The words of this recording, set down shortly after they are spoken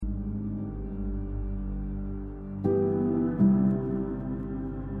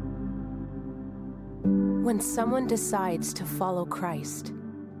When someone decides to follow Christ,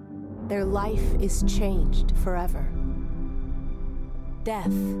 their life is changed forever.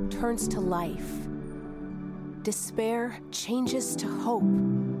 Death turns to life. Despair changes to hope.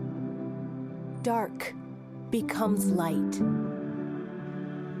 Dark becomes light.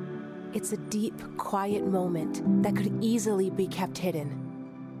 It's a deep, quiet moment that could easily be kept hidden.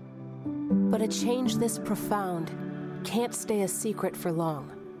 But a change this profound can't stay a secret for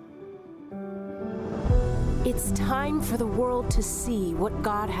long. It's time for the world to see what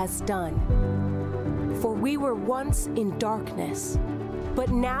God has done. For we were once in darkness,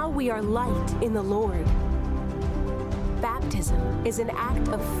 but now we are light in the Lord. Baptism is an act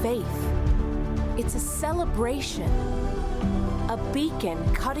of faith. It's a celebration, a beacon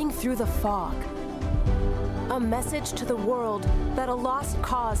cutting through the fog, a message to the world that a lost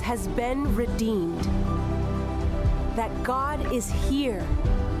cause has been redeemed, that God is here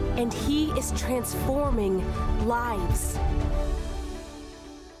and He is transforming lives.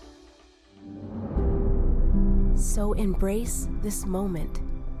 So embrace this moment.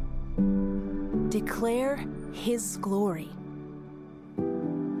 Declare His glory.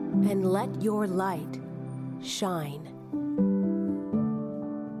 And let your light shine.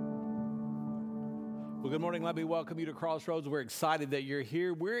 Well, good morning. Let me welcome you to Crossroads. We're excited that you're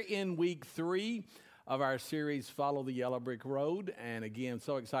here. We're in week 3 of our series, Follow the Yellow Brick Road. And again,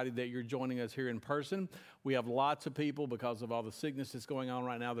 so excited that you're joining us here in person. We have lots of people, because of all the sickness that's going on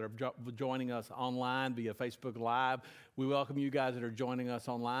right now, that are joining us online via Facebook Live. We welcome you guys that are joining us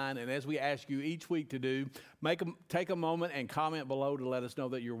online. And as we ask you each week to do, take a moment and comment below to let us know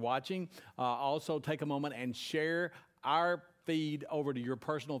that you're watching. Also, take a moment and share our feed over to your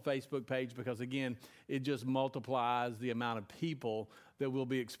personal Facebook page, because again, it just multiplies the amount of people that will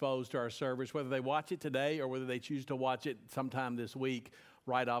be exposed to our service, whether they watch it today or whether they choose to watch it sometime this week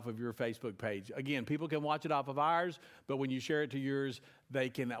right off of your Facebook page. Again, people can watch it off of ours, but when you share it to yours, they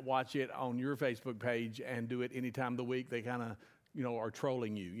can watch it on your Facebook page and do it any time of the week. They kind of are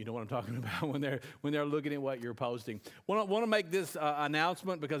trolling you. You know what I'm talking about when they're looking at what you're posting. Want to make this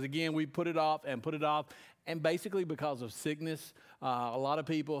announcement because, again, we put it off, and basically because of sickness. A lot of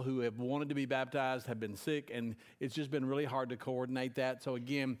people who have wanted to be baptized have been sick, and it's just been really hard to coordinate that. So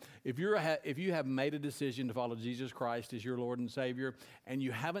again, if you have made a decision to follow Jesus Christ as your Lord and Savior, and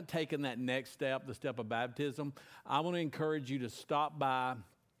you haven't taken that next step, the step of baptism, I want to encourage you to stop by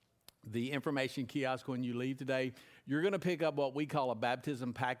the information kiosk when you leave today. You're going to pick up what we call a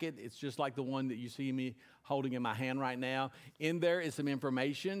baptism packet. It's just like the one that you see me holding in my hand right now. In there is some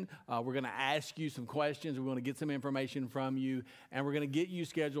information. We're going to ask you some questions. We're going to get some information from you, and we're going to get you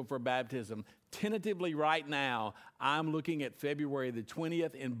scheduled for baptism. Tentatively right now, I'm looking at February the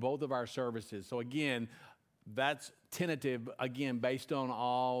 20th in both of our services. So again, that's tentative, again, based on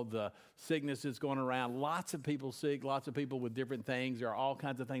all the sickness that's going around. Lots of people sick, lots of people with different things. There are all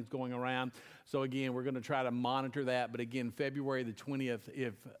kinds of things going around. So again, we're going to try to monitor that. But again, February the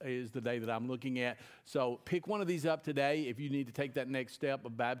 20th is the day that I'm looking at. So pick one of these up today if you need to take that next step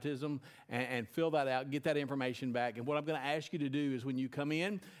of baptism and fill that out, get that information back. And what I'm going to ask you to do is when you come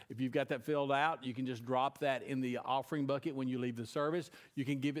in, if you've got that filled out, you can just drop that in the offering bucket when you leave the service. You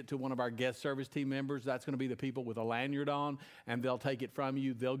can give it to one of our guest service team members. That's going to be the people with a lanyard on, and they'll take it from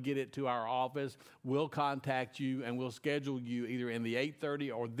you. They'll get it to our office. We'll contact you, and we'll schedule you either in the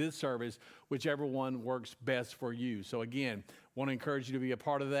 8:30 or this service, whichever one works best for you. So again, want to encourage you to be a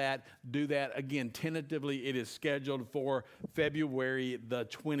part of that. Do that. Again, tentatively, it is scheduled for February the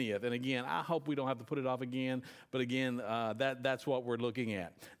 20th. And again, I hope we don't have to put it off again. But again, that's what we're looking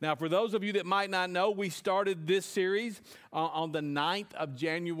at. Now, for those of you that might not know, we started this series on the 9th of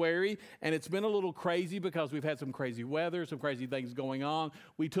January. And it's been a little crazy because we've had some crazy weather, some crazy things going on.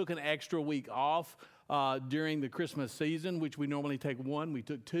 We took an extra week off during the Christmas season, which we normally take one. We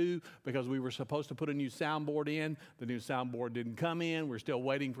took 2 because we were supposed to put a new soundboard in. The new soundboard didn't come in. We're still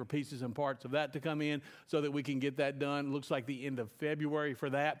waiting for pieces and parts of that to come in so that we can get that done. Looks like the end of February for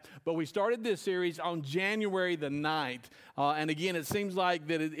that. But we started this series on January the 9th. And again, it seems like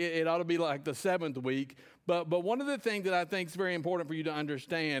that it ought to be like the 7th week. But one of the things that I think is very important for you to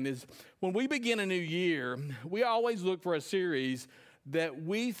understand is when we begin a new year, we always look for a series that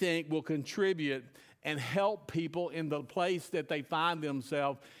we think will contribute and help people in the place that they find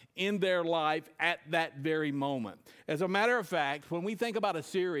themselves in their life at that very moment. As a matter of fact, when we think about a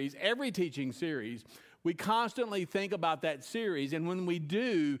series, every teaching series, we constantly think about that series, and when we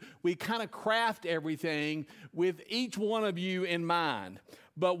do, we kind of craft everything with each one of you in mind.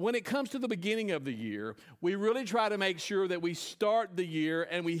 But when it comes to the beginning of the year, we really try to make sure that we start the year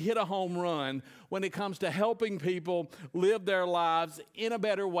and we hit a home run when it comes to helping people live their lives in a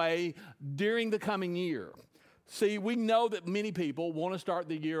better way during the coming year. See, we know that many people want to start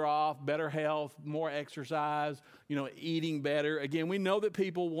the year off, better health, more exercise, eating better. Again, we know that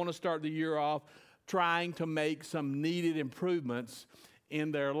people want to start the year off trying to make some needed improvements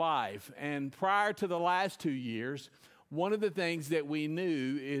in their life. And prior to the last 2 years, one of the things that we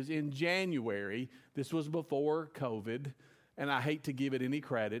knew is in January, this was before COVID, and I hate to give it any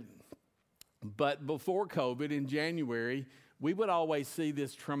credit, but before COVID in January, we would always see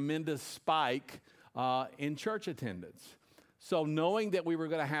this tremendous spike in church attendance. So knowing that we were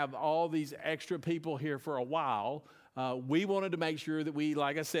going to have all these extra people here for a while, we wanted to make sure that we,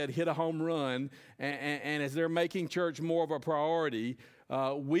 like I said, hit a home run. And as they're making church more of a priority,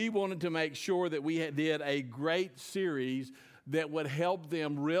 we wanted to make sure that we did a great series that would help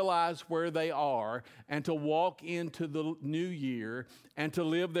them realize where they are and to walk into the new year and to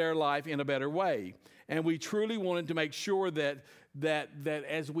live their life in a better way. And we truly wanted to make sure that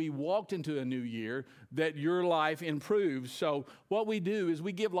as we walked into a new year, that your life improves. So what we do is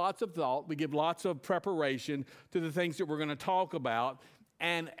we give lots of thought, we give lots of preparation to the things that we're going to talk about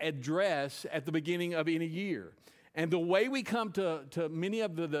and address at the beginning of any year. And the way we come to many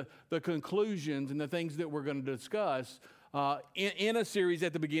of the conclusions and the things that we're going to discuss in a series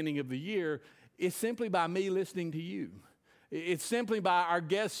at the beginning of the year is simply by me listening to you. It's simply by our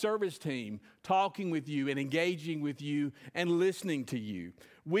guest service team talking with you and engaging with you and listening to you.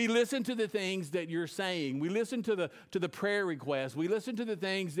 We listen to the things that you're saying. We listen to the prayer requests. We listen to the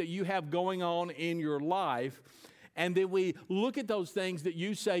things that you have going on in your life. And then we look at those things that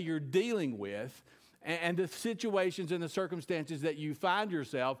you say you're dealing with and the situations and the circumstances that you find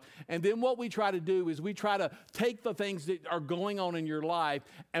yourself. And then what we try to do is we try to take the things that are going on in your life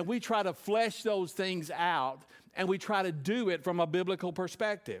and we try to flesh those things out and we try to do it from a biblical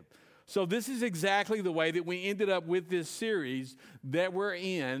perspective. So this is exactly the way that we ended up with this series that we're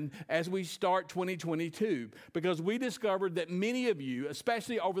in as we start 2022. Because we discovered that many of you,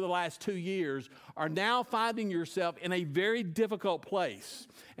 especially over the last 2 years, are now finding yourself in a very difficult place.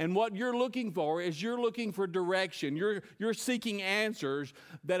 And what you're looking for is you're looking for direction. You're seeking answers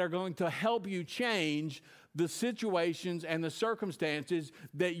that are going to help you change the situations and the circumstances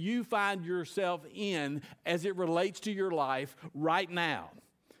that you find yourself in as it relates to your life right now.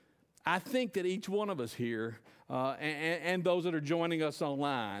 I think that each one of us here and those that are joining us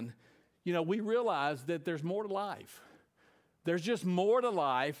online, we realize that there's more to life. There's just more to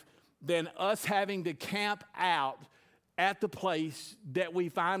life than us having to camp out at the place that we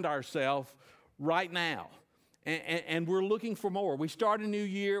find ourselves right now. And we're looking for more. We start a new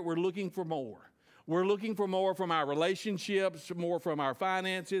year, we're looking for more. We're looking for more from our relationships, more from our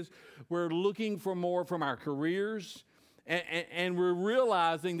finances. We're looking for more from our careers. And we're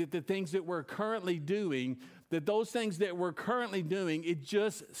realizing that the things that we're currently doing, it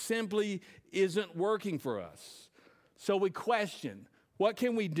just simply isn't working for us. So we question, what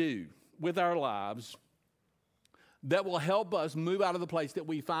can we do with our lives that will help us move out of the place that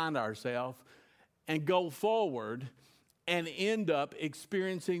we find ourselves and go forward and end up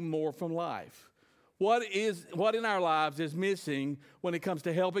experiencing more from life? What in our lives is missing when it comes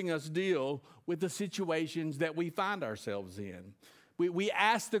to helping us deal with the situations that we find ourselves in? We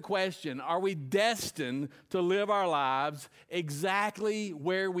ask the question, are we destined to live our lives exactly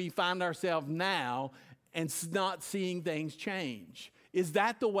where we find ourselves now and not seeing things change? Is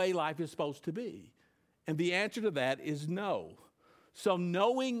that the way life is supposed to be? And the answer to that is no. So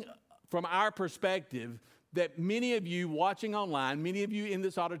knowing from our perspective that many of you watching online, many of you in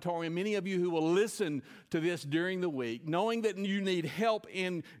this auditorium, many of you who will listen to this during the week, knowing that you need help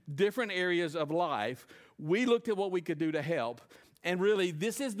in different areas of life, we looked at what we could do to help. And really,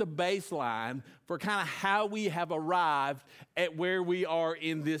 this is the baseline for kind of how we have arrived at where we are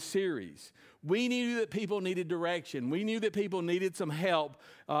in this series. We knew that people needed direction. We knew that people needed some help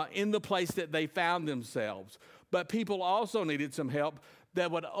in the place that they found themselves. But people also needed some help that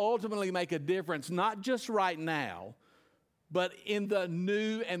would ultimately make a difference, not just right now, but in the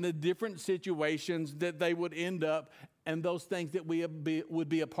new and the different situations that they would end up and those things that would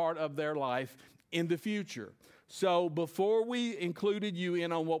be a part of their life in the future. So before we included you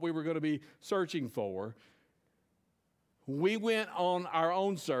in on what we were going to be searching for, we went on our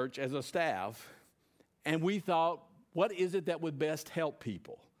own search as a staff, and we thought, what is it that would best help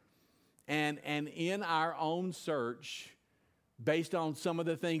people? And in our own search, based on some of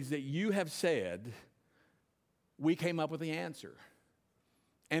the things that you have said, we came up with the answer.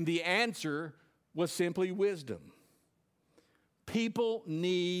 And the answer was simply wisdom. people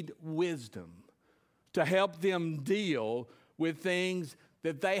need wisdom to help them deal with things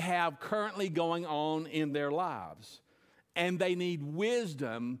that they have currently going on in their lives. And they need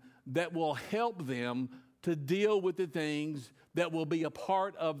wisdom that will help them to deal with the things that will be a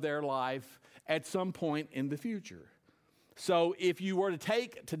part of their life at some point in the future. So if you were to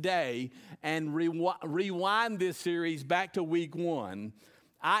take today and rewind this series back to week 1,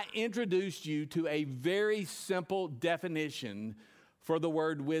 I introduced you to a very simple definition for the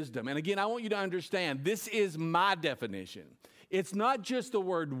word wisdom. And again, I want you to understand, this is my definition. It's not just the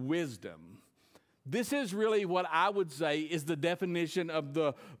word wisdom. This is really what I would say is the definition of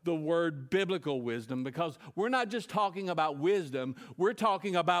the word biblical wisdom, because we're not just talking about wisdom, we're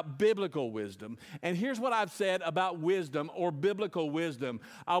talking about biblical wisdom. And here's what I've said about wisdom or biblical wisdom.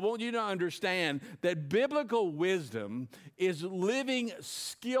 I want you to understand that biblical wisdom is living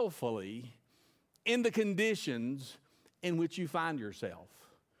skillfully in the conditions in which you find yourself.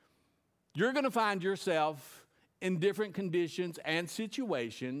 You're going to find yourself in different conditions and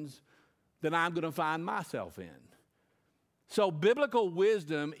situations than I'm going to find myself in. So biblical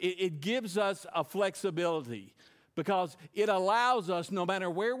wisdom, it gives us a flexibility because it allows us, no matter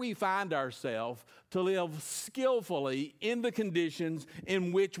where we find ourselves, to live skillfully in the conditions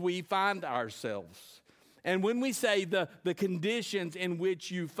in which we find ourselves. And when we say the conditions in which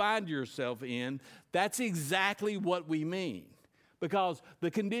you find yourself in, that's exactly what we mean. Because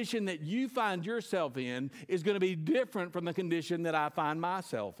the condition that you find yourself in is going to be different from the condition that I find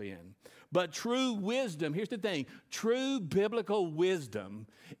myself in. But true wisdom, here's the thing, true biblical wisdom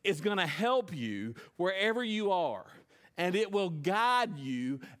is going to help you wherever you are. And it will guide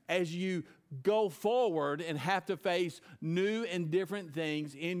you as you go forward and have to face new and different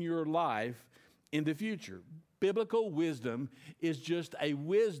things in your life in the future. Biblical wisdom is just a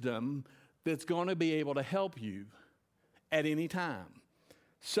wisdom that's going to be able to help you at any time.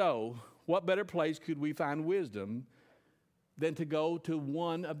 So, what better place could we find wisdom than to go to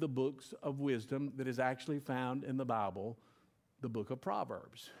one of the books of wisdom that is actually found in the Bible, the book of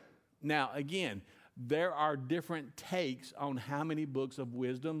Proverbs. Now, again, there are different takes on how many books of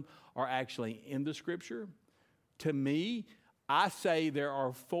wisdom are actually in the Scripture. To me, I say there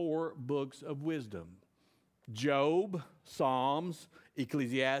are 4 books of wisdom: Job, Psalms,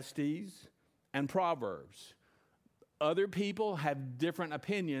 Ecclesiastes, and Proverbs. Other people have different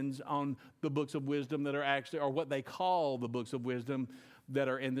opinions on the books of wisdom that are actually, or what they call the books of wisdom that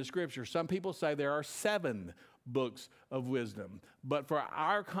are in the Scripture. Some people say there are 7 books of wisdom. But for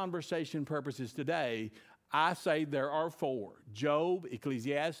our conversation purposes today, I say there are 4: Job,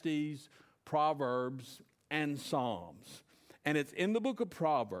 Ecclesiastes, Proverbs, and Psalms. And it's in the book of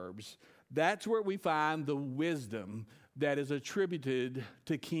Proverbs, that's where we find the wisdom that is attributed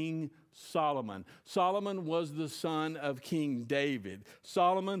to King Solomon. Solomon was the son of King David.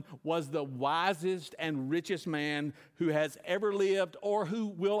 Solomon was the wisest and richest man who has ever lived or who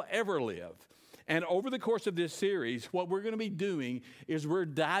will ever live. And over the course of this series, what we're going to be doing is we're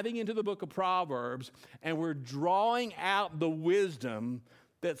diving into the book of Proverbs and we're drawing out the wisdom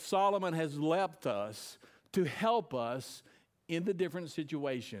that Solomon has left us to help us in the different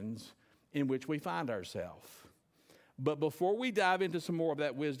situations in which we find ourselves. But before we dive into some more of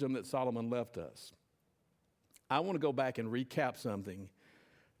that wisdom that Solomon left us, I want to go back and recap something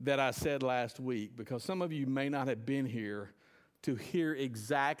that I said last week, because some of you may not have been here to hear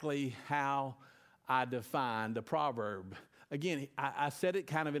exactly how I defined a proverb. Again, I said it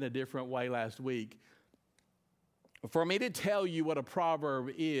kind of in a different way last week. For me to tell you what a proverb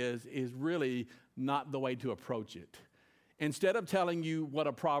is really not the way to approach it. Instead of telling you what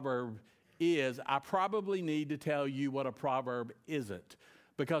a proverb is, I probably need to tell you what a proverb isn't.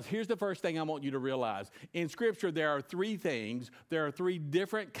 Because here's the first thing I want you to realize. In Scripture, there are 3 things. There are 3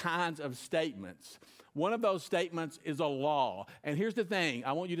 different kinds of statements. One of those statements is a law. And here's the thing.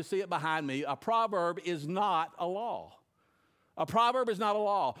 I want you to see it behind me. A proverb is not a law. A proverb is not a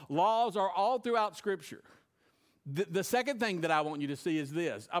law. Laws are all throughout Scripture. The second thing that I want you to see is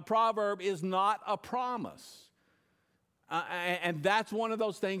this. A proverb is not a promise. And that's one of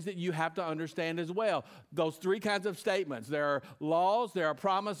those things that you have to understand as well. Those 3 kinds of statements. There are laws, there are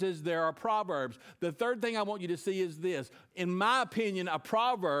promises, there are proverbs. The third thing I want you to see is this. In my opinion, a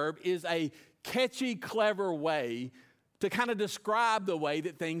proverb is a catchy, clever way to kind of describe the way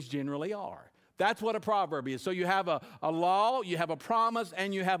that things generally are. That's what a proverb is. So you have a law, you have a promise,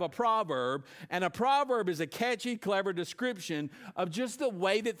 and you have a proverb. And a proverb is a catchy, clever description of just the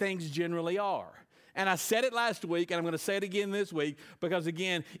way that things generally are. And I said it last week, and I'm going to say it again this week, because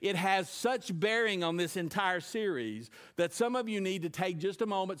again, it has such bearing on this entire series that some of you need to take just a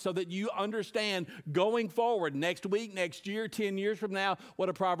moment so that you understand going forward, next week, next year, 10 years from now, what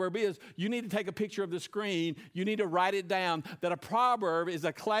a proverb is. You need to take a picture of the screen. You need to write it down, that a proverb is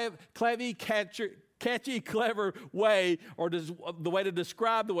a catchy, clever way, or the way to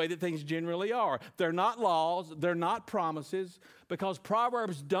describe the way that things generally are. They're not laws, they're not promises, because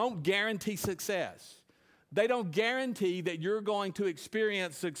Proverbs don't guarantee success. They don't guarantee that you're going to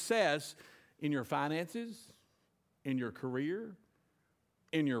experience success in your finances, in your career,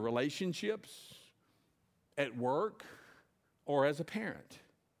 in your relationships, at work, or as a parent.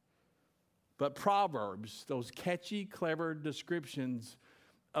 But Proverbs, those catchy, clever descriptions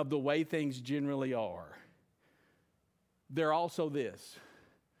of the way things generally are, they're also this.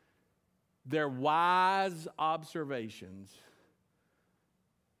 They're wise observations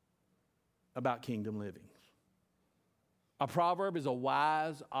about kingdom living. A proverb is a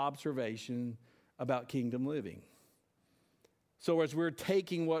wise observation about kingdom living. So as we're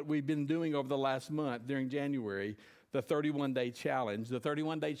taking what we've been doing over the last month during January, the 31-day challenge. The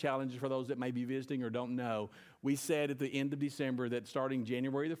 31-day challenge, for those that may be visiting or don't know, we said at the end of December that starting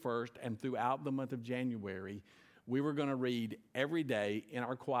January the 1st and throughout the month of January, we were going to read every day in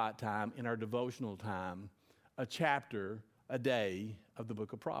our quiet time, in our devotional time, a chapter a day of the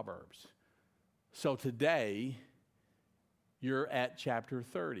book of Proverbs. So today, you're at chapter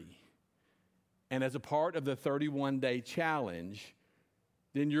 30. And as a part of the 31-day challenge,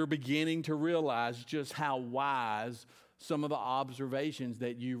 then you're beginning to realize just how wise some of the observations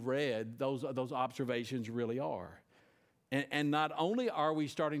that you've read, those observations really are. And not only are we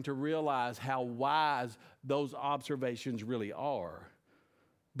starting to realize how wise those observations really are,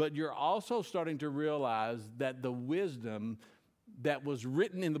 but you're also starting to realize that the wisdom that was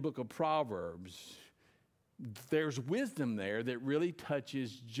written in the book of Proverbs, there's wisdom there that really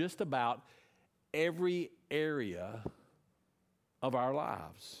touches just about every area of our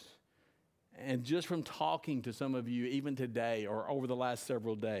lives. And just from talking to some of you, even today or over the last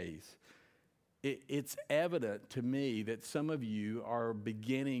several days, it's evident to me that some of you are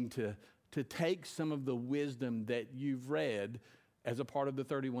beginning to take some of the wisdom that you've read as a part of the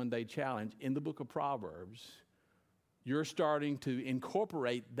 31-day challenge in the book of Proverbs. You're starting to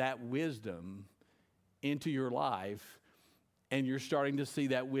incorporate that wisdom into your life, and you're starting to see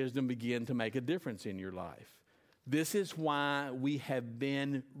that wisdom begin to make a difference in your life. This is why we have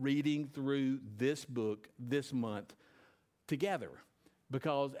been reading through this book this month together.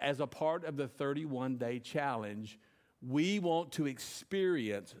 Because as a part of the 31-day challenge, we want to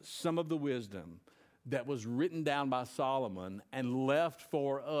experience some of the wisdom that was written down by Solomon and left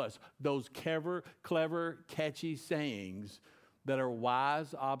for us, those clever, catchy sayings that are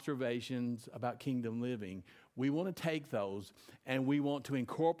wise observations about kingdom living. We want to take those and we want to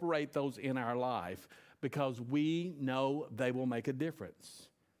incorporate those in our life, because we know they will make a difference.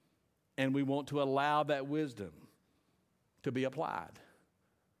 And we want to allow that wisdom to be applied.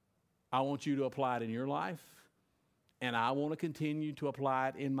 I want you to apply it in your life, and I want to continue to apply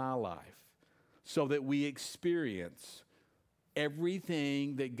it in my life so that we experience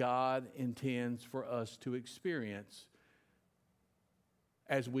everything that God intends for us to experience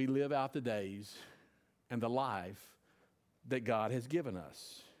as we live out the days and the life that God has given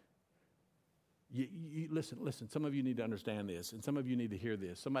us. Listen, some of you need to understand this, and some of you need to hear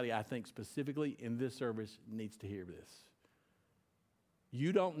this. Somebody I think specifically in this service needs to hear this.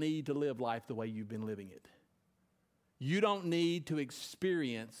 You don't need to live life the way you've been living it. You don't need to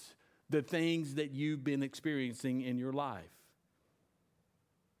experience the things that you've been experiencing in your life,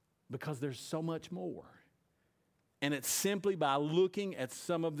 because there's so much more. And it's simply by looking at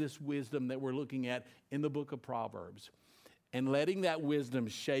some of this wisdom that we're looking at in the book of Proverbs and letting that wisdom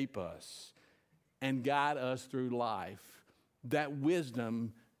shape us and guide us through life, that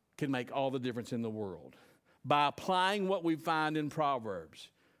wisdom can make all the difference in the world. By applying what we find in Proverbs,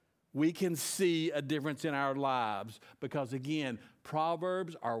 we can see a difference in our lives, because again,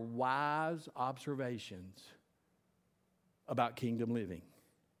 Proverbs are wise observations about kingdom living.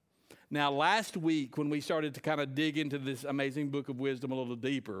 Now, last week, when we started to kind of dig into this amazing book of wisdom a little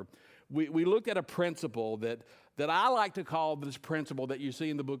deeper, we looked at a principle that I like to call this principle that you see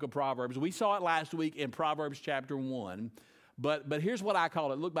in the book of Proverbs. We saw it last week in Proverbs chapter 1, but here's what I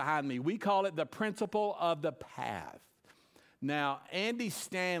call it. Look behind me. We call it the principle of the path. Now, Andy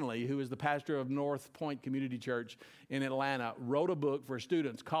Stanley, who is the pastor of North Point Community Church in Atlanta, wrote a book for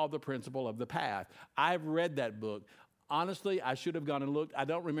students called The Principle of the Path. I've read that book. Honestly, I should have gone and looked. I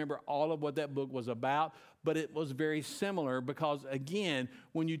don't remember all of what that book was about, but it was very similar because, again,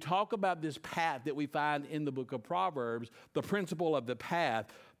 when you talk about this path that we find in the book of Proverbs, the principle of the path,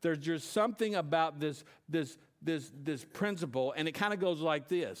 there's just something about this principle, and it kind of goes like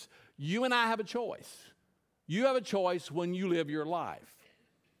this. You and I have a choice. You have a choice when you live your life.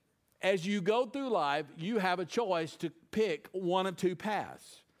 As you go through life, you have a choice to pick one of two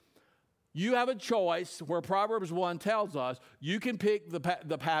paths. You have a choice where Proverbs 1 tells us you can pick the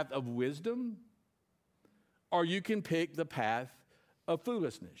path of wisdom, or you can pick the path of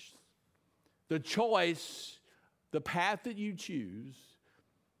foolishness. The choice, the path that you choose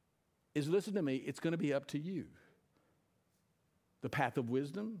is, listen to me, it's going to be up to you. The path of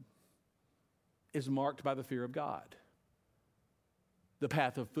wisdom is marked by the fear of God. The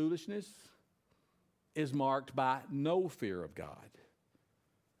path of foolishness is marked by no fear of God.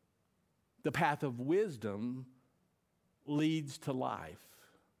 The path of wisdom leads to life.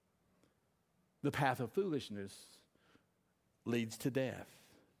 The path of foolishness leads to death.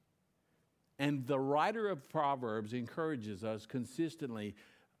 And the writer of Proverbs encourages us consistently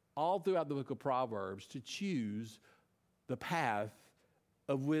all throughout the book of Proverbs to choose the path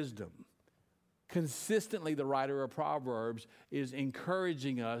of wisdom. Consistently, the writer of Proverbs is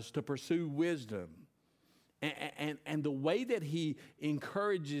encouraging us to pursue wisdom. And the way that he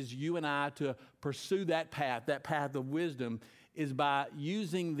encourages you and I to pursue that path of wisdom, is by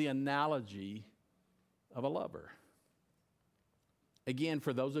using the analogy of a lover. Again,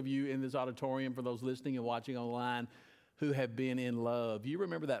 for those of you in this auditorium, for those listening and watching online who have been in love, you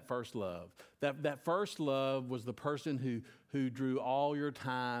remember that first love. That first love was the person who drew all your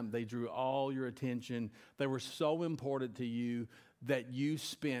time, they drew all your attention. They were so important to you that you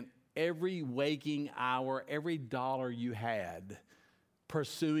spent every waking hour, every dollar you had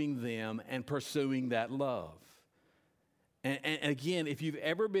pursuing them and pursuing that love. And again, if you've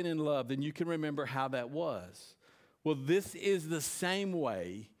ever been in love, then you can remember how that was. Well, this is the same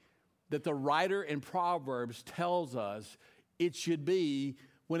way that the writer in Proverbs tells us it should be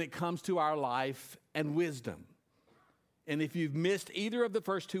when it comes to our life and wisdom. And if you've missed either of the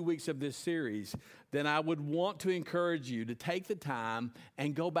first 2 weeks of this series, then I would want to encourage you to take the time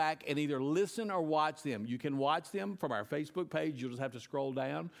and go back and either listen or watch them. You can watch them from our Facebook page. You'll just have to scroll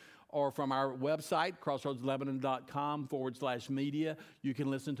down. Or from our website, crossroadslebanon.com/media. You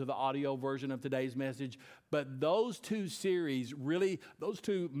can listen to the audio version of today's message. But those two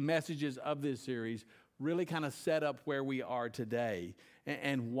messages of this series really kind of set up where we are today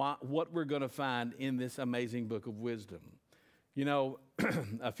and what we're going to find in this amazing book of wisdom. You know,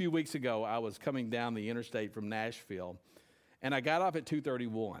 a few weeks ago, I was coming down the interstate from Nashville, and I got off at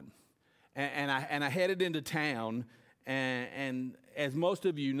 231. And I headed into town. And as most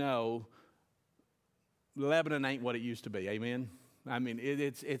of you know, Lebanon ain't what it used to be. Amen? I mean,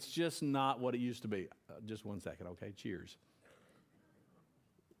 it's just not what it used to be. Just one second, okay? Cheers.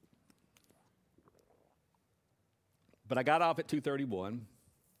 But I got off at 231.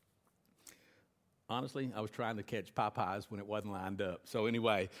 Honestly, I was trying to catch Popeyes when it wasn't lined up. So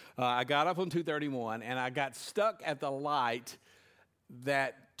anyway, I got off on 231, and I got stuck at the light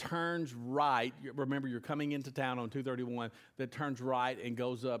that turns right. Remember, you're coming into town on 231, that turns right and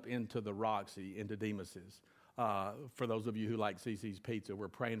goes up into the Roxy, into Demas's. For those of you who like CC's Pizza, we're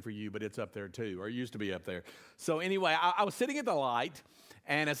praying for you, but it's up there too, or it used to be up there. So anyway, I was sitting at the light,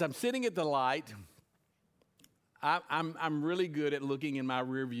 and as I'm sitting at the light, I'm really good at looking in my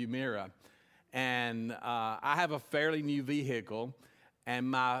rearview mirror. And I have a fairly new vehicle, and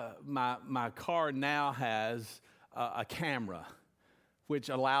my car now has a camera, which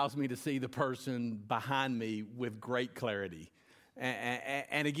allows me to see the person behind me with great clarity.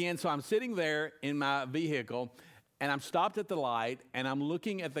 And again, so I'm sitting there in my vehicle, and I'm stopped at the light, and I'm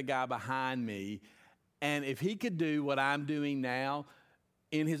looking at the guy behind me, and if he could do what I'm doing now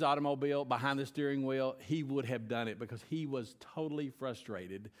in his automobile behind the steering wheel, he would have done it, because he was totally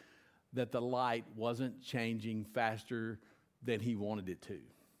frustrated that the light wasn't changing faster than he wanted it to.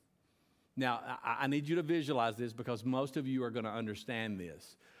 Now, I need you to visualize this, because most of you are going to understand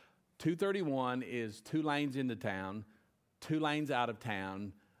this. 231 is 2 lanes into town, 2 lanes out of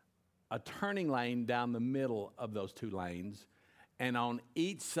town, a turning lane down the middle of those 2 lanes, and on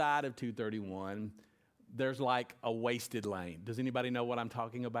each side of 231, there's like a wasted lane. Does anybody know what I'm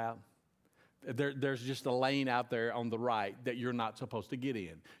talking about? There's just a lane out there on the right that you're not supposed to get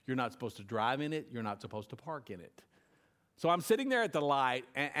in. You're not supposed to drive in it. You're not supposed to park in it. So I'm sitting there at the light,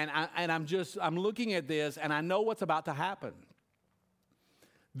 and I'm looking at this, and I know what's about to happen.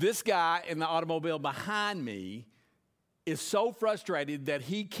 This guy in the automobile behind me is so frustrated that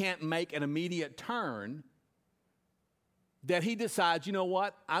he can't make an immediate turn, that he decides, you know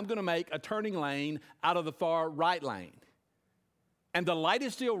what, I'm going to make a turning lane out of the far right lane. And the light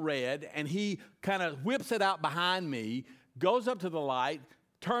is still red, and he kind of whips it out behind me, goes up to the light,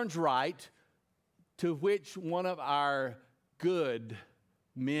 turns right, to which one of our good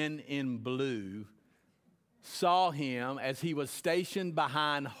men in blue saw him as he was stationed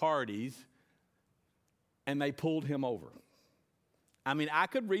behind Hardee's, and they pulled him over. I mean, I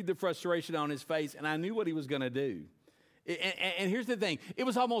could read the frustration on his face, and I knew what he was going to do. And here's the thing. It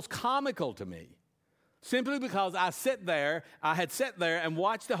was almost comical to me, simply because I had sat there and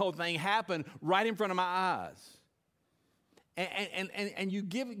watched the whole thing happen right in front of my eyes. And you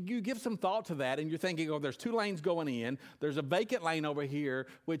give some thought to that, and you're thinking, oh, there's two lanes going in. There's a vacant lane over here,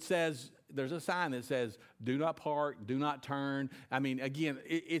 which says, there's a sign that says, do not park, do not turn. I mean, again,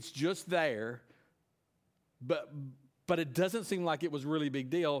 it's just there, but it doesn't seem like it was really a big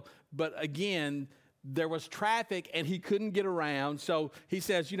deal. But again, there was traffic, and he couldn't get around. So he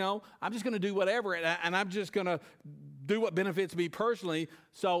says, I'm just going to do whatever, and I'm just going to do what benefits me personally.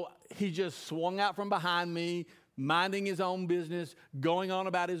 So he just swung out from behind me, minding his own business, going on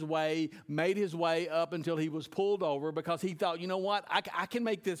about his way, made his way up until he was pulled over because he thought, you know what, I can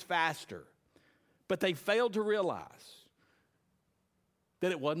make this faster. But they failed to realize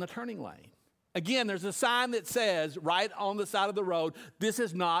that it wasn't a turning lane. Again, there's a sign that says right on the side of the road, this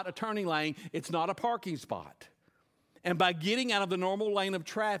is not a turning lane, it's not a parking spot. And by getting out of the normal lane of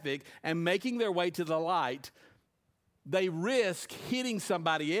traffic and making their way to the light, they risk hitting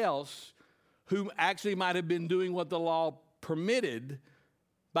somebody else who actually might have been doing what the law permitted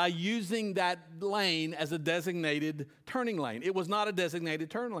by using that lane as a designated turning lane. It was not a designated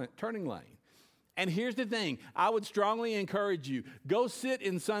turning lane. And here's the thing. I would strongly encourage you, go sit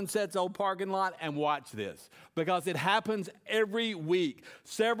in Sunset's old parking lot and watch this, because it happens every week.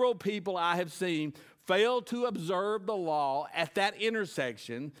 Several people I have seen fail to observe the law at that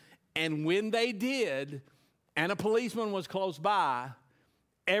intersection, and when they did, and a policeman was close by,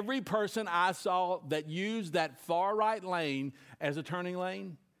 every person I saw that used that far right lane as a turning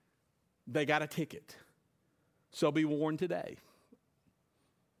lane, they got a ticket. So be warned today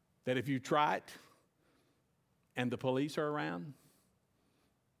that if you try it and the police are around,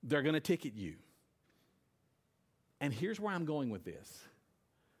 they're going to ticket you. And here's where I'm going with this.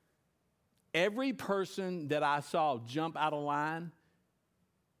 Every person that I saw jump out of line,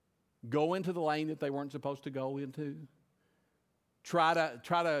 go into the lane that they weren't supposed to go into, try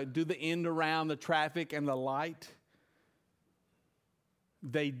to do the end around the traffic and the light,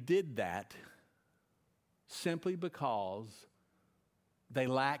 they did that simply because they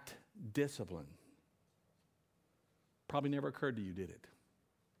lacked discipline. Probably never occurred to you, did it?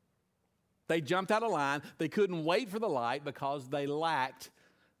 They jumped out of line. They couldn't wait for the light because they lacked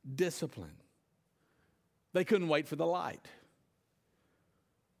discipline. They couldn't wait for the light.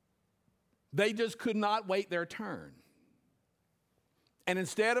 They just could not wait their turn. And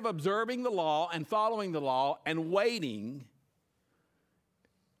instead of observing the law and following the law and waiting,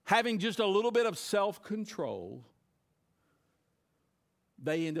 having just a little bit of self-control,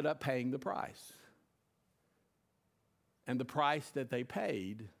 they ended up paying the price. And the price that they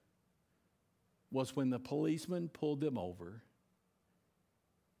paid was when the policeman pulled them over,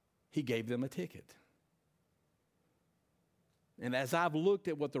 he gave them a ticket. And as I've looked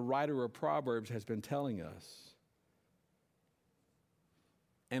at what the writer of Proverbs has been telling us,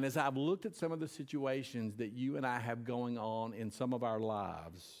 and as I've looked at some of the situations that you and I have going on in some of our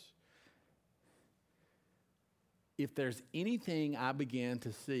lives, if there's anything I began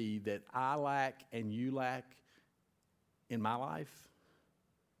to see that I lack and you lack in my life,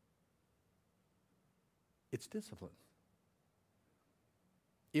 it's discipline.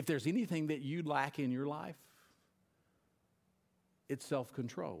 If there's anything that you lack in your life, it's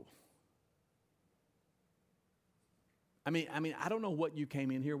self-control. I mean, I don't know what you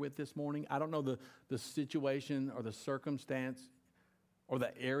came in here with this morning. I don't know the situation or the circumstance or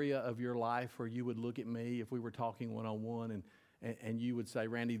the area of your life where you would look at me if we were talking one-on-one and you would say,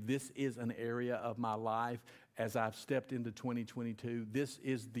 Randy, this is an area of my life as I've stepped into 2022. This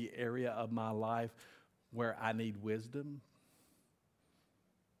is the area of my life where I need wisdom.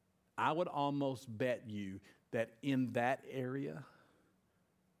 I would almost bet you that in that area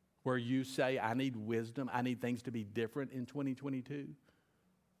where you say, I need wisdom, I need things to be different in 2022,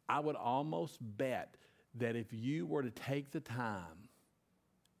 I would almost bet that if you were to take the time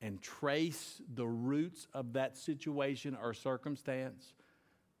and trace the roots of that situation or circumstance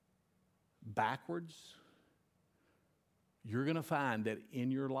backwards, you're going to find that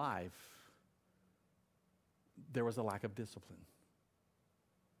in your life there was a lack of discipline.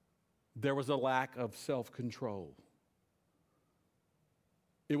 There was a lack of self-control.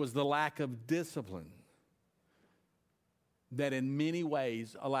 It was the lack of discipline that in many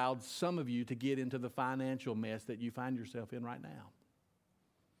ways allowed some of you to get into the financial mess that you find yourself in right now.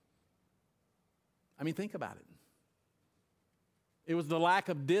 I mean, think about it. It was the lack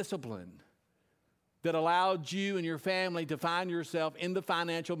of discipline that allowed you and your family to find yourself in the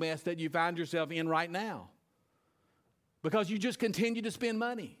financial mess that you find yourself in right now. Because you just continue to spend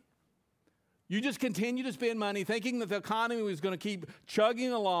money. You just continue to spend money thinking that the economy was going to keep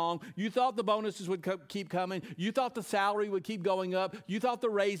chugging along. You thought the bonuses would keep coming. You thought the salary would keep going up. You thought the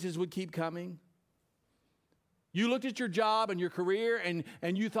raises would keep coming. You looked at your job and your career and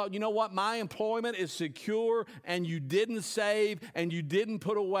you thought, you know what, my employment is secure, and you didn't save and you didn't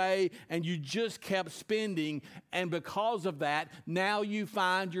put away and you just kept spending. And because of that, now you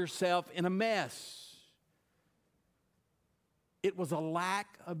find yourself in a mess. It was a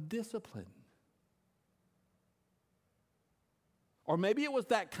lack of discipline. Or maybe it was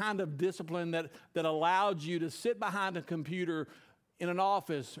that kind of discipline that allowed you to sit behind a computer in an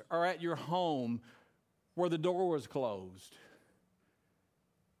office or at your home where the door was closed.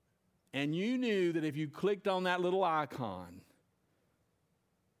 And you knew that if you clicked on that little icon,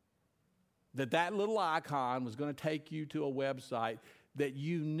 that little icon was going to take you to a website that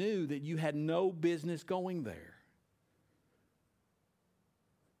you knew that you had no business going there.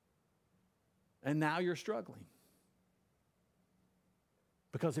 And now you're struggling.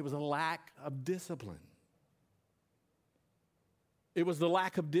 Because it was a lack of discipline. It was the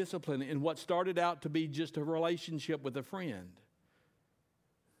lack of discipline in what started out to be just a relationship with a friend.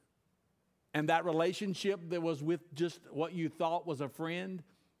 And that relationship that was with just what you thought was a friend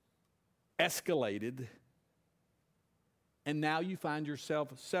escalated. And now you find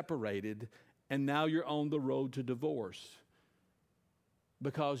yourself separated, and now you're on the road to divorce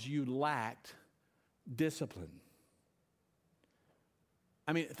because you lacked discipline.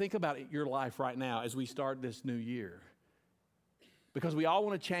 I mean, think about your life right now as we start this new year. Because we all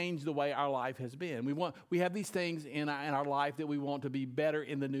want to change the way our life has been. We have these things in our life that we want to be better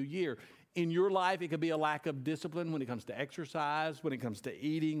in the new year. In your life, it could be a lack of discipline when it comes to exercise, when it comes to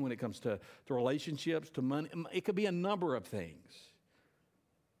eating, when it comes to relationships, to money. It could be a number of things.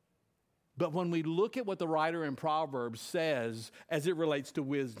 But when we look at what the writer in Proverbs says as it relates to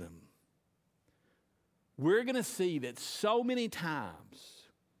wisdom, we're going to see that so many times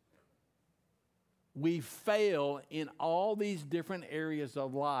we fail in all these different areas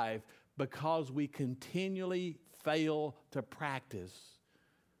of life because we continually fail to practice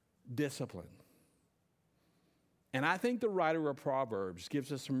discipline. And I think the writer of Proverbs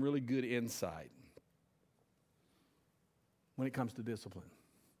gives us some really good insight when it comes to discipline.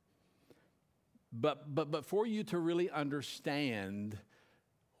 But for you to really understand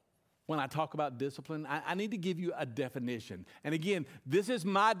when I talk about discipline, I need to give you a definition. And again, this is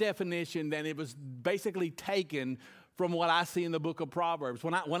my definition, and it was basically taken from what I see in the book of Proverbs.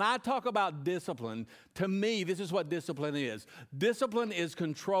 When I talk about discipline, to me, this is what discipline is. Discipline is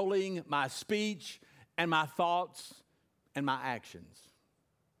controlling my speech and my thoughts and my actions.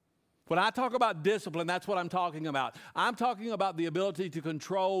 When I talk about discipline, that's what I'm talking about. I'm talking about the ability to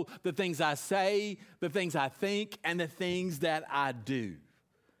control the things I say, the things I think, and the things that I do.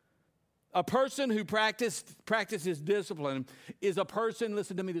 A person who practices discipline is a person,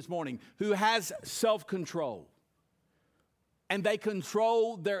 listen to me this morning, who has self-control. And they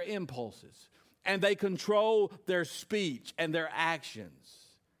control their impulses. And they control their speech and their actions.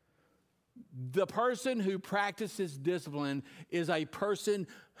 The person who practices discipline is a person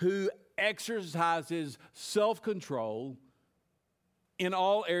who exercises self-control in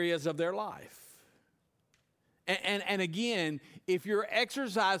all areas of their life. And again, if you're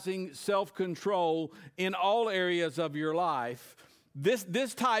exercising self-control in all areas of your life,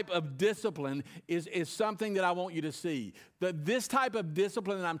 this type of discipline is something that I want you to see. This type of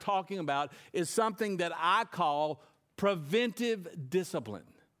discipline that I'm talking about is something that I call preventive discipline.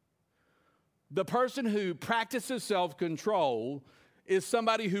 The person who practices self-control is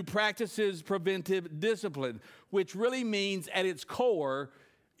somebody who practices preventive discipline, which really means at its core,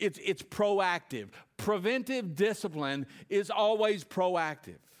 it's proactive. Preventive discipline is always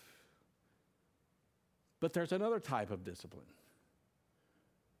proactive. But there's another type of discipline.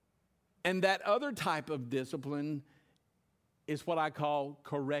 And that other type of discipline is what I call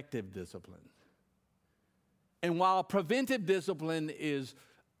corrective discipline. And while preventive discipline is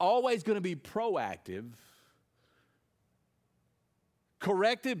always going to be proactive,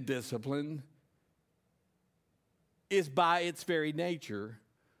 corrective discipline is by its very nature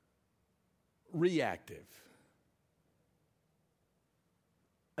reactive.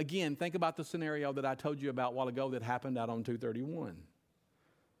 Again, think about the scenario that I told you about a while ago that happened out on 231.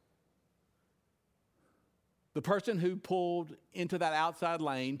 The person who pulled into that outside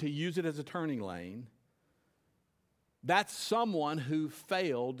lane to use it as a turning lane, that's someone who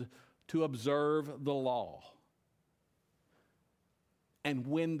failed to observe the law. And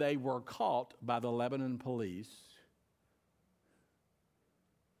when they were caught by the Lebanon police,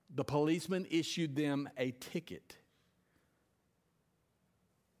 the policeman issued them a ticket.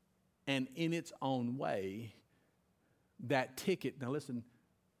 And in its own way, that ticket, now listen,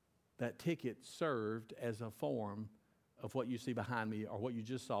 that ticket served as a form of what you see behind me, or what you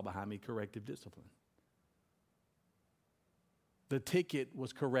just saw behind me, corrective discipline. The ticket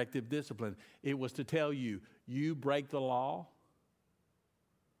was corrective discipline. It was to tell you, you break the law,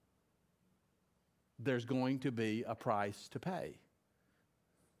 there's going to be a price to pay.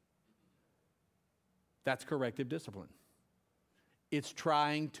 That's corrective discipline. It's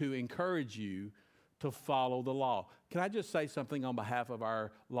trying to encourage you to follow the law. Can I just say something on behalf of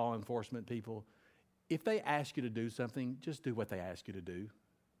our law enforcement people? If they ask you to do something, just do what they ask you to do.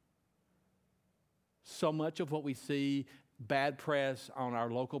 So much of what we see, bad press on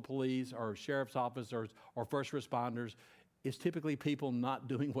our local police or sheriff's officers or first responders, is typically people not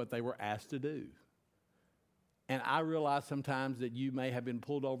doing what they were asked to do. And I realize sometimes that you may have been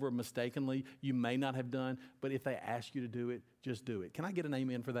pulled over mistakenly, you may not have done, but if they ask you to do it, just do it. Can I get an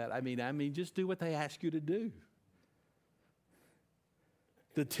amen for that? I mean, just do what they ask you to do.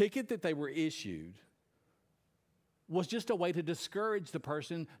 The ticket that they were issued was just a way to discourage the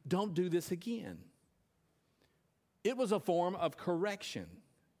person, don't do this again. It was a form of correction.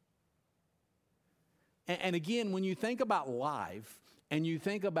 And again, when you think about life, and you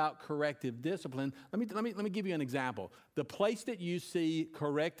think about corrective discipline, let me give you an example. The place that you see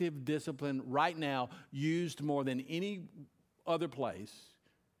corrective discipline right now used more than any other place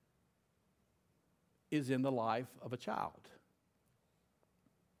is in the life of a child.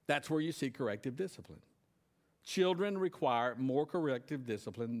 That's where you see corrective discipline. Children require more corrective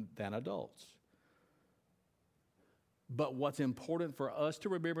discipline than adults. But what's important for us to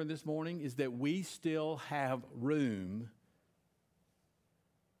remember this morning is that we still have room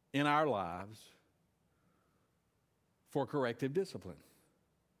in our lives for corrective discipline.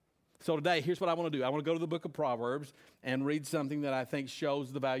 So today, here's what I want to do. I want to go to the book of Proverbs and read something that I think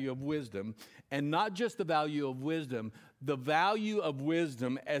shows the value of wisdom. And not just the value of wisdom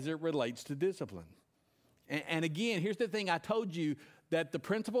as it relates to discipline. And again, here's the thing. I told you that the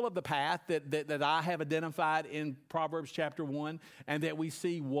principle of the path that I have identified in Proverbs chapter 1 and that we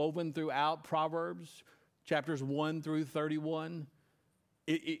see woven throughout Proverbs chapters 1 through 31,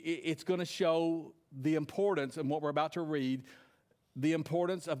 it's going to show the importance, and what we're about to read, the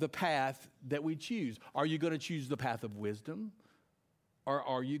importance of the path that we choose. Are you going to choose the path of wisdom, or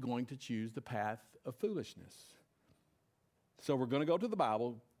are you going to choose the path of foolishness? So we're going to go to the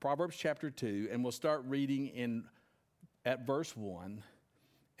Bible, Proverbs chapter 2, and we'll start reading at verse 1.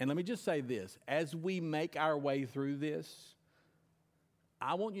 And let me just say this. As we make our way through this,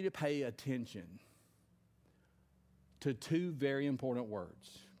 I want you to pay attention to two very important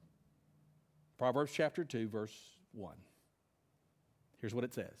words. Proverbs chapter 2, verse 1. Here's what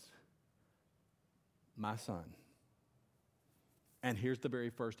it says. My son. And here's the very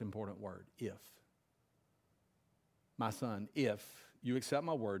first important word, if. My son, if you accept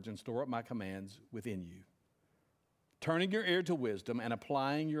my words and store up my commands within you, turning your ear to wisdom and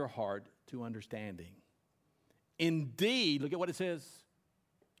applying your heart to understanding. Indeed, look at what it says.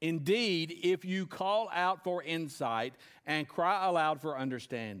 Indeed, if you call out for insight and cry aloud for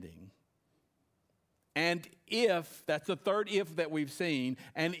understanding, and if, that's the third if that we've seen,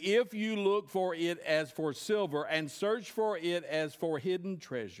 and if you look for it as for silver and search for it as for hidden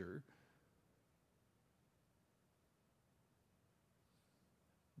treasure,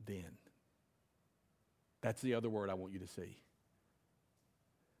 then, that's the other word I want you to see.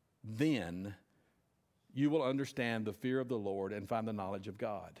 Then you will understand the fear of the Lord and find the knowledge of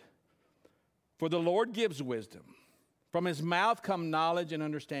God. For the Lord gives wisdom. From his mouth come knowledge and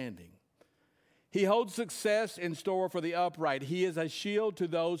understanding. He holds success in store for the upright. He is a shield to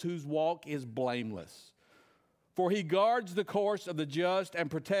those whose walk is blameless. For he guards the course of the just and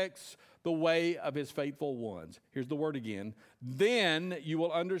protects the way of his faithful ones. Here's the word again. Then you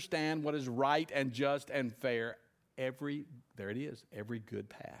will understand what is right and just and fair. Every good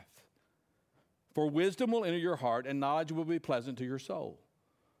path. For wisdom will enter your heart, and knowledge will be pleasant to your soul.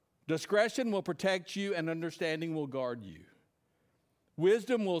 Discretion will protect you, and understanding will guard you.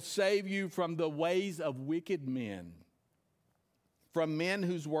 Wisdom will save you from the ways of wicked men, from men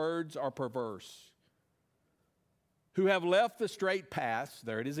whose words are perverse, who have left the straight paths,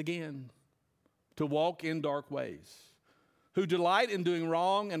 there it is again, to walk in dark ways, who delight in doing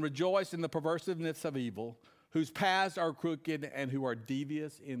wrong and rejoice in the perversiveness of evil, whose paths are crooked and who are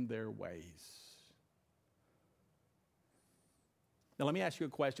devious in their ways. Now, let me ask you a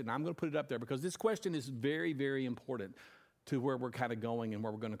question. I'm going to put it up there because this question is very, very important to where we're kind of going and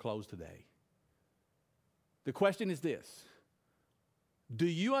where we're going to close today. The question is this: do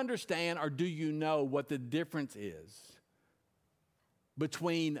you understand or do you know what the difference is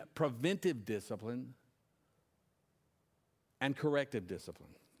between preventive discipline and corrective discipline?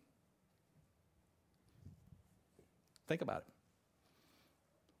 Think about it.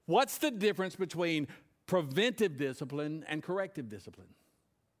 What's the difference between preventive discipline and corrective discipline?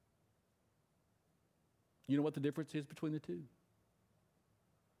 You know what the difference is between the two?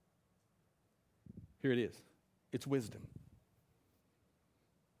 Here it is. It's wisdom.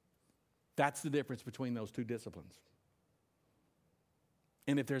 That's the difference between those two disciplines.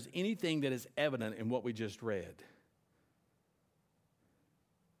 And if there's anything that is evident in what we just read,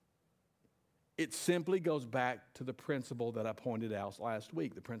 it simply goes back to the principle that I pointed out last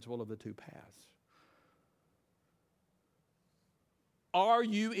week, the principle of the two paths. Are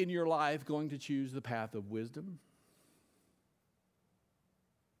you in your life going to choose the path of wisdom?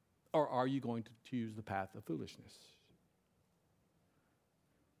 Or are you going to choose the path of foolishness?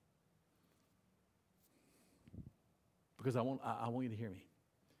 Because I want you to hear me.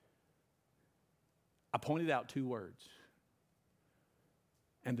 I pointed out two words.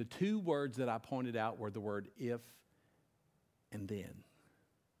 And the two words that I pointed out were the word if and then.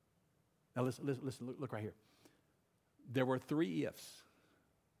 Now listen, look right here. There were three ifs.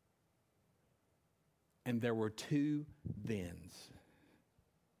 And there were two thens.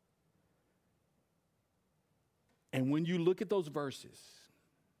 And when you look at those verses,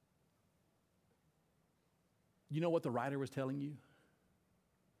 you know what the writer was telling you?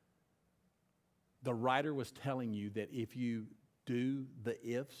 The writer was telling you that if you do the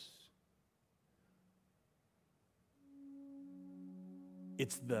ifs,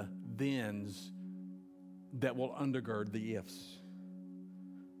 it's the thens that will undergird the ifs.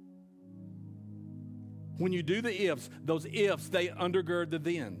 When you do the ifs, those ifs, they undergird the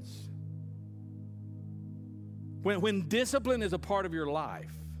thens. When discipline is a part of your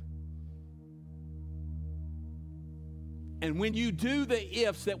life, and when you do the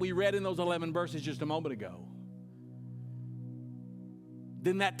ifs that we read in those 11 verses just a moment ago,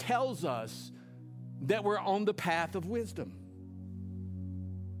 then that tells us that we're on the path of wisdom.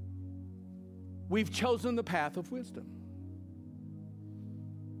 We've chosen the path of wisdom.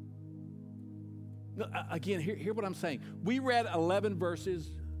 Again, hear what I'm saying. We read 11 verses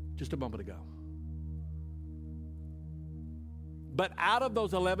just a moment ago. But out of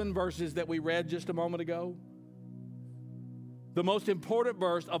those 11 verses that we read just a moment ago, the most important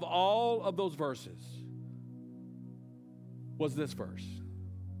verse of all of those verses was this verse.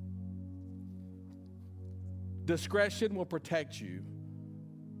 Discretion will protect you,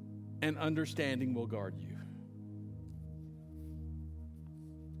 and understanding will guard you.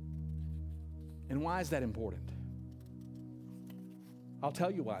 And why is that important? I'll tell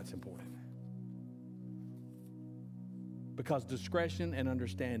you why it's important. Because discretion and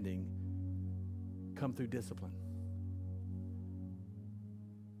understanding come through discipline.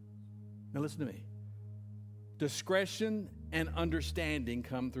 Now listen to me. Discretion and understanding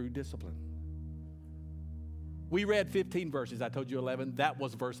come through discipline. We read 15 verses. I told you 11. That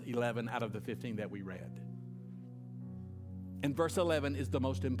was verse 11 out of the 15 that we read. And verse 11 is the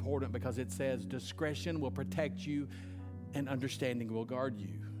most important because it says, discretion will protect you and understanding will guard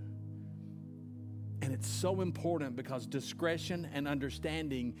you. And it's so important because discretion and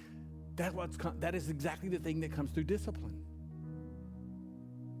understanding, that is exactly the thing that comes through discipline.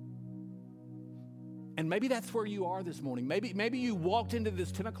 And maybe that's where you are this morning. Maybe you walked into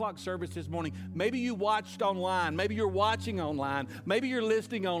this 10 o'clock service this morning. Maybe you watched online. Maybe you're watching online. Maybe you're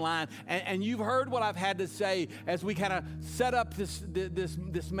listening online. And you've heard what I've had to say as we kind of set up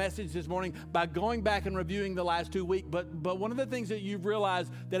this message this morning by going back and reviewing the last 2 weeks. But one of the things that you've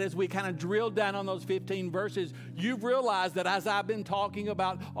realized that as we kind of drilled down on those 15 verses, you've realized that as I've been talking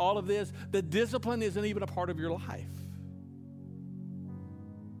about all of this, the discipline isn't even a part of your life.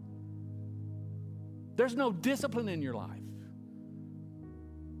 There's no discipline in your life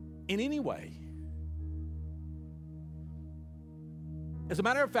in any way. As a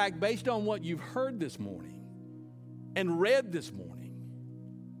matter of fact, based on what you've heard this morning and read this morning,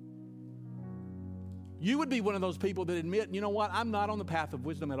 you would be one of those people that admit, you know what, I'm not on the path of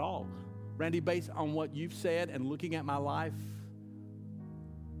wisdom at all. Randy, based on what you've said and looking at my life,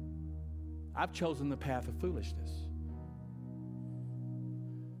 I've chosen the path of foolishness.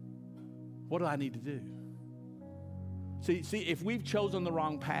 What do I need to do? See, if we've chosen the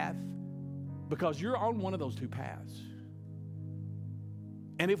wrong path, because you're on one of those two paths.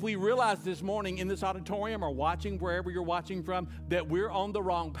 And if we realize this morning in this auditorium or watching wherever you're watching from that we're on the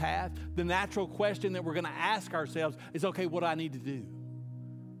wrong path, the natural question that we're going to ask ourselves is, okay, what do I need to do?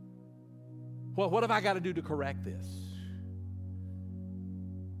 Well, what have I got to do to correct this?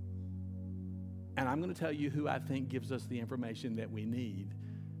 And I'm going to tell you who I think gives us the information that we need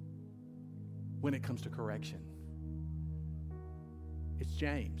when it comes to correction. It's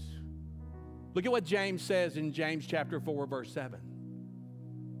James. Look at what James says in James chapter 4, verse 7.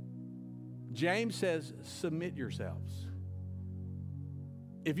 James says, submit yourselves.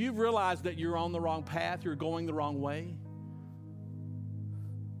 If you've realized that you're on the wrong path, you're going the wrong way,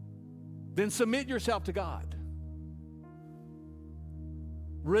 then submit yourself to God.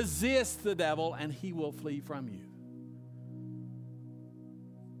 Resist the devil and he will flee from you.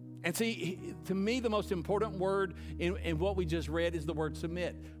 And see, to me, the most important word in what we just read is the word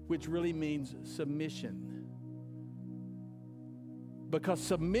submit, which really means submission. Because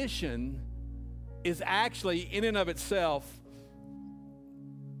submission is actually, in and of itself,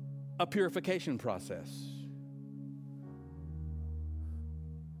 a purification process.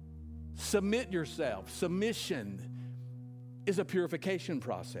 Submit yourself. Submission is a purification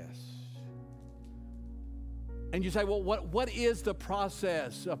process. And you say, well, what is the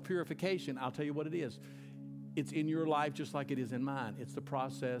process of purification? I'll tell you what it is. It's in your life just like it is in mine. It's the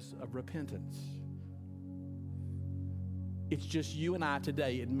process of repentance. It's just you and I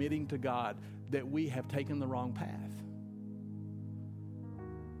today admitting to God that we have taken the wrong path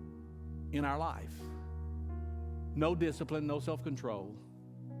in our life. No discipline, no self-control.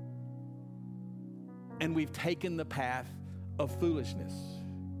 And we've taken the path of foolishness,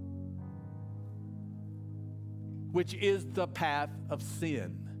 which is the path of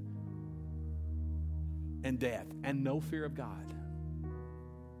sin and death and no fear of God.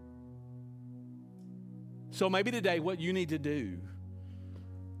 So maybe today what you need to do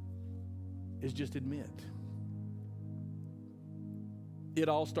is just admit. It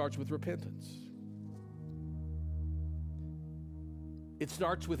all starts with repentance. It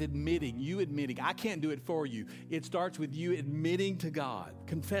starts with you admitting. I can't do it for you. It starts with you admitting to God,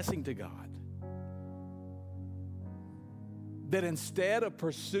 confessing to God, that instead of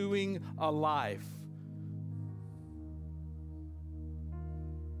pursuing a life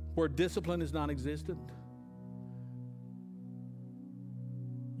where discipline is non-existent,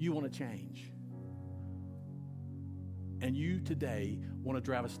 you want to change. And you today want to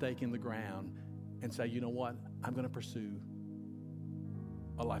drive a stake in the ground and say, you know what? I'm going to pursue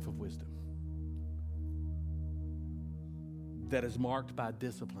a life of wisdom that is marked by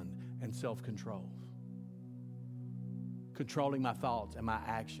discipline and self-control. Controlling my thoughts and my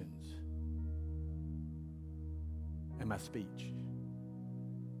actions and my speech.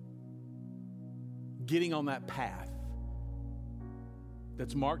 Getting on that path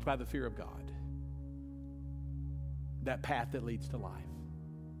that's marked by the fear of God. That path that leads to life.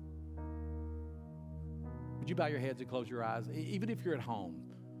 Would you bow your heads and close your eyes? Even if you're at home,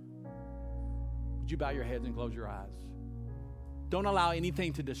 would you bow your heads and close your eyes? Don't allow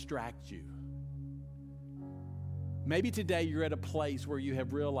anything to distract you. Maybe today you're at a place where you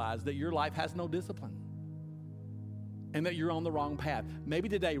have realized that your life has no discipline and that you're on the wrong path. Maybe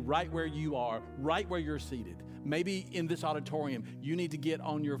today, right where you are, right where you're seated, maybe in this auditorium, you need to get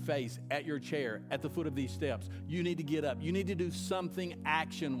on your face at your chair at the foot of these steps. You need to get up. You need to do something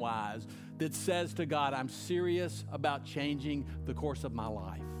action-wise that says to God, I'm serious about changing the course of my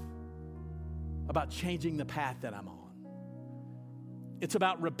life, about changing the path that I'm on. It's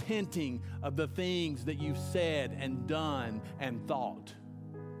about repenting of the things that you've said and done and thought.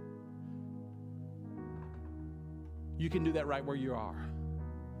 You can do that right where you are.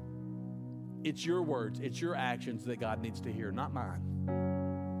 It's your words, it's your actions that God needs to hear, not mine.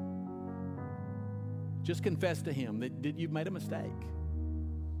 Just confess to Him that you've made a mistake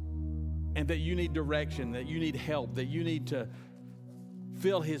and that you need direction, that you need help, that you need to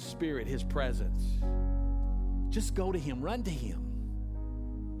feel His Spirit, His presence. Just go to Him, run to Him,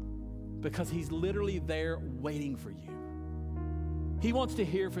 because He's literally there waiting for you. He wants to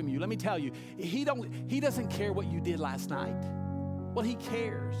hear from you. Let me tell you, He doesn't care what you did last night. Well, He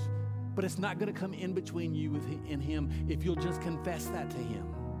cares. But it's not going to come in between you and Him if you'll just confess that to Him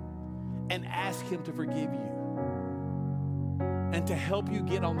and ask Him to forgive you and to help you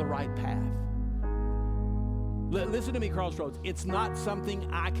get on the right path. Listen to me, Crossroads. It's not something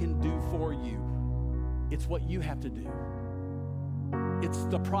I can do for you. It's what you have to do. It's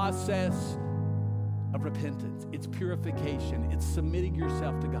the process of repentance. It's purification. It's submitting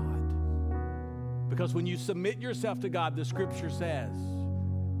yourself to God. Because when you submit yourself to God, the Scripture says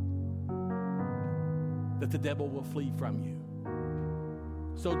that the devil will flee from you.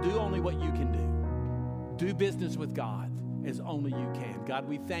 So do only what you can do. Do business with God as only you can. God,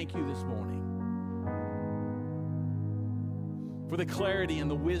 we thank you this morning for the clarity and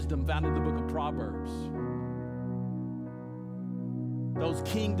the wisdom found in the book of Proverbs. Those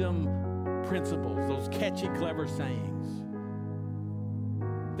kingdom principles, those catchy, clever sayings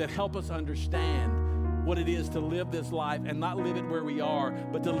that help us understand what it is to live this life and not live it where we are,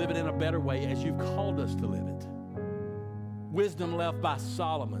 but to live it in a better way as you've called us to live it. Wisdom left by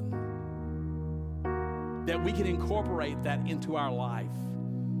Solomon, that we can incorporate that into our life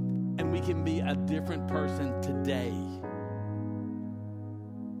and we can be a different person today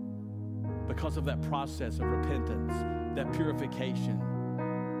because of that process of repentance, that purification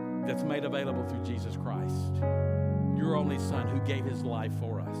that's made available through Jesus Christ, your only Son who gave his life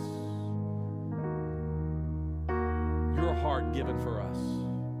for us, your heart given for us.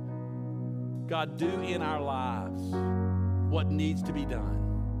 God, do in our lives what needs to be done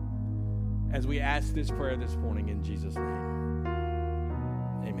as we ask this prayer this morning in Jesus' name.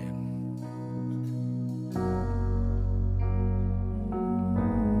 Amen.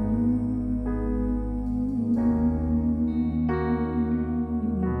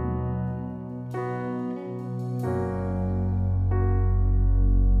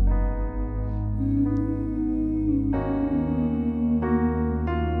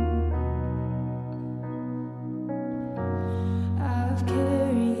 I've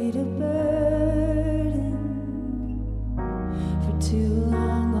carried a burden for too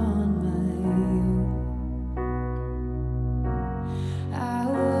long on my own. I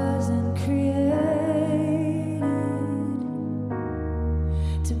wasn't created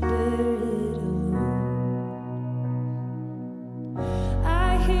to bear it alone.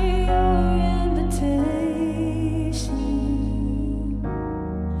 I hear your invitation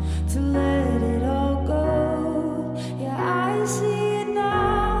to let it all go. Yeah, I see it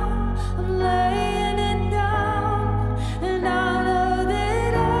now. I'm laying it down, and I know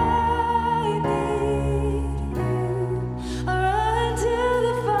that I need you. I run to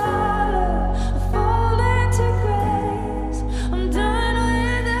the Father, I fall into grace. I'm done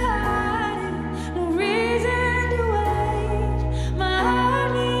with the hiding, no reason to wait. My heart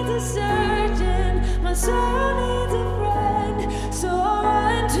needs a surgeon, my soul needs a friend. So I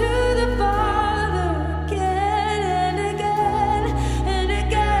run to the Father again and again and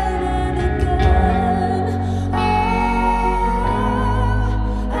again and again.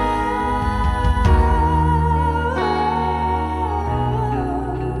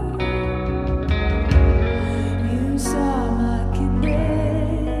 You saw my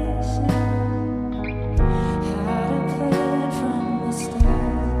condition, had a plan from the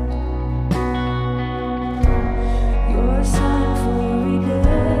start. Your Son for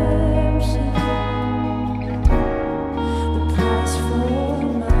redemption, the price for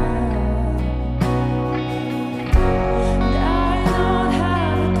my heart. And I don't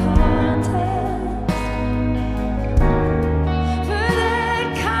have a contest for that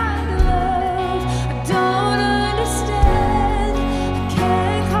kind of love. I don't understand, I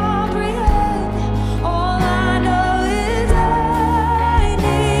can't comprehend. All I know is I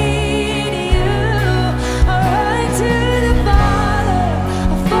need you. I run to the Father,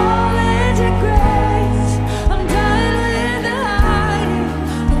 I fall into grace. I'm done with the hiding,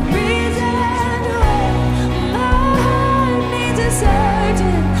 no reason to wait. My heart needs a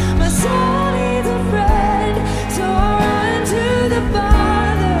surgeon, my soul needs a friend. So I run to the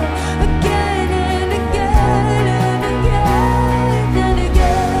Father again and again and again and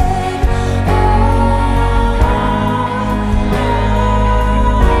again.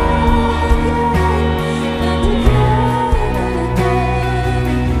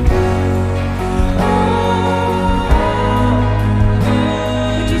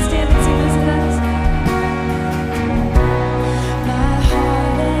 Would you stand and sing this with us? My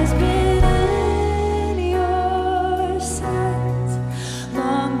heart has been in your sight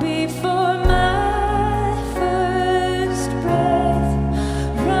long before my first breath.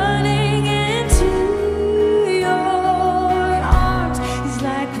 Running into your arms is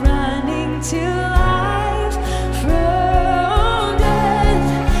like running to